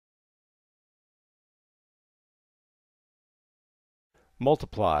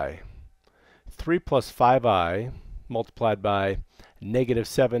multiply 3 plus 5i multiplied by negative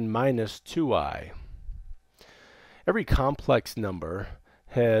 7 minus 2i. Every complex number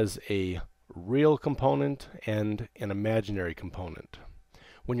has a real component and an imaginary component.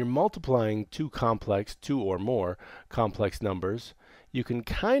 When you're multiplying two or more complex numbers, you can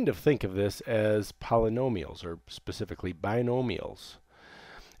kind of think of this as polynomials, or specifically binomials.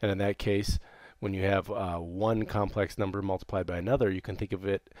 And in that case, when you have one complex number multiplied by another, you can think of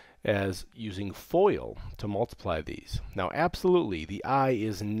it as using FOIL to multiply these. Now, absolutely, the I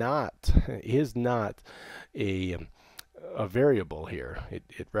is not a variable here.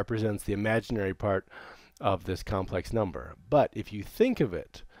 It represents the imaginary part of this complex number. But if you think of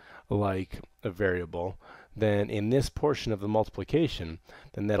it like a variable, then in this portion of the multiplication,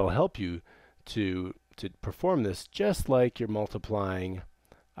 then that'll help you to perform this just like you're multiplying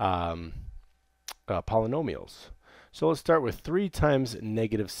polynomials. So let's start with 3 times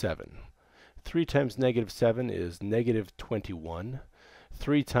negative 7. 3 times negative 7 is negative 21.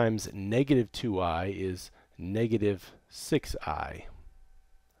 3 times negative 2i is negative 6i.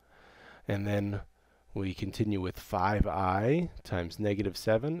 And then we continue with 5i times negative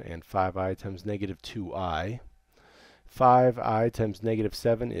 7 and 5i times negative 2i. 5i times negative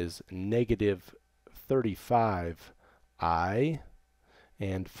 7 is negative 35i.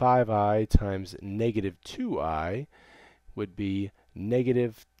 And 5i times negative 2i would be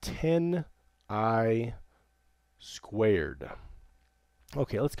negative 10i squared.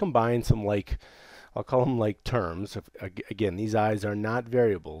 Okay, let's combine some I'll call them like terms. Again, these i's are not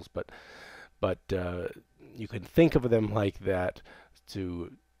variables, but you can think of them like that.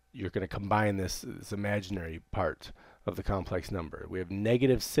 You're going to combine this imaginary part of the complex number. We have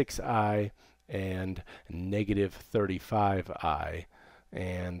negative 6i and negative 35i.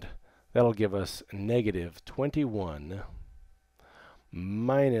 And that'll give us negative 21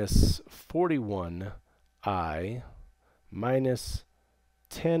 minus 41i minus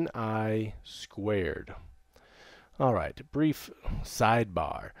 10i squared. All right, brief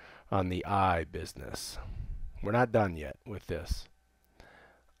sidebar on the I business. We're not done yet with this.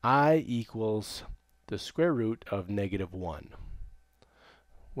 I equals the square root of negative 1.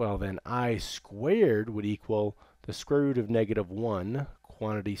 Well, then I squared would equal the square root of negative 1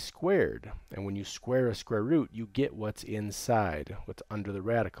 quantity squared. And when you square a square root, you get what's inside, what's under the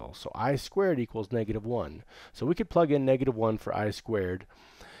radical. So I squared equals negative 1. So we could plug in negative 1 for I squared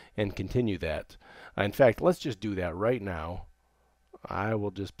and continue that. In fact, let's just do that right now. I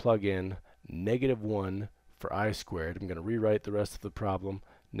will just plug in negative 1 for I squared. I'm going to rewrite the rest of the problem.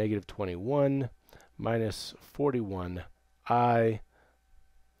 Negative 21 minus 41i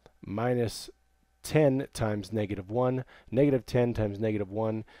minus 10 times negative 1. Negative 10 times negative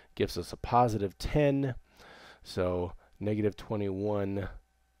 1 gives us a positive 10. So negative 21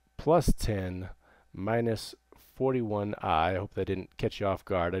 plus 10 minus 41i. I hope that didn't catch you off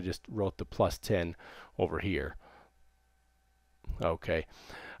guard. I just wrote the plus 10 over here. Okay.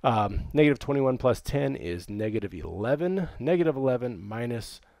 Negative 21 plus 10 is negative 11. Negative 11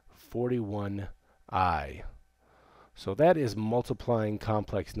 minus 41i. So that is multiplying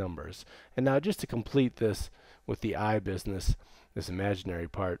complex numbers. And now just to complete this with the I business, this imaginary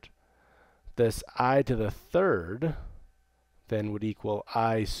part, this I to the third then would equal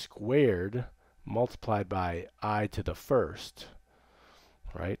I squared multiplied by I to the first,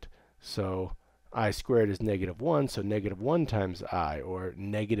 right? So I squared is negative 1, so negative 1 times I, or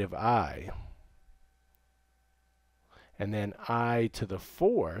negative I. And then I to the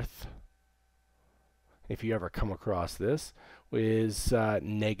fourth, if you ever come across this, is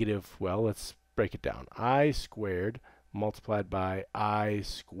negative, well, let's break it down. I squared multiplied by I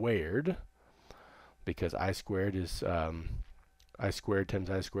squared, because I squared is I squared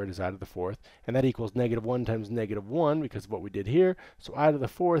times I squared is I to the fourth, and that equals negative 1 times negative 1 because of what we did here. So I to the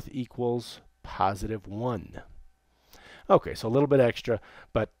fourth equals positive 1. Okay, so a little bit extra,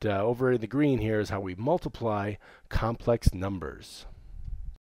 but over in the green here is how we multiply complex numbers.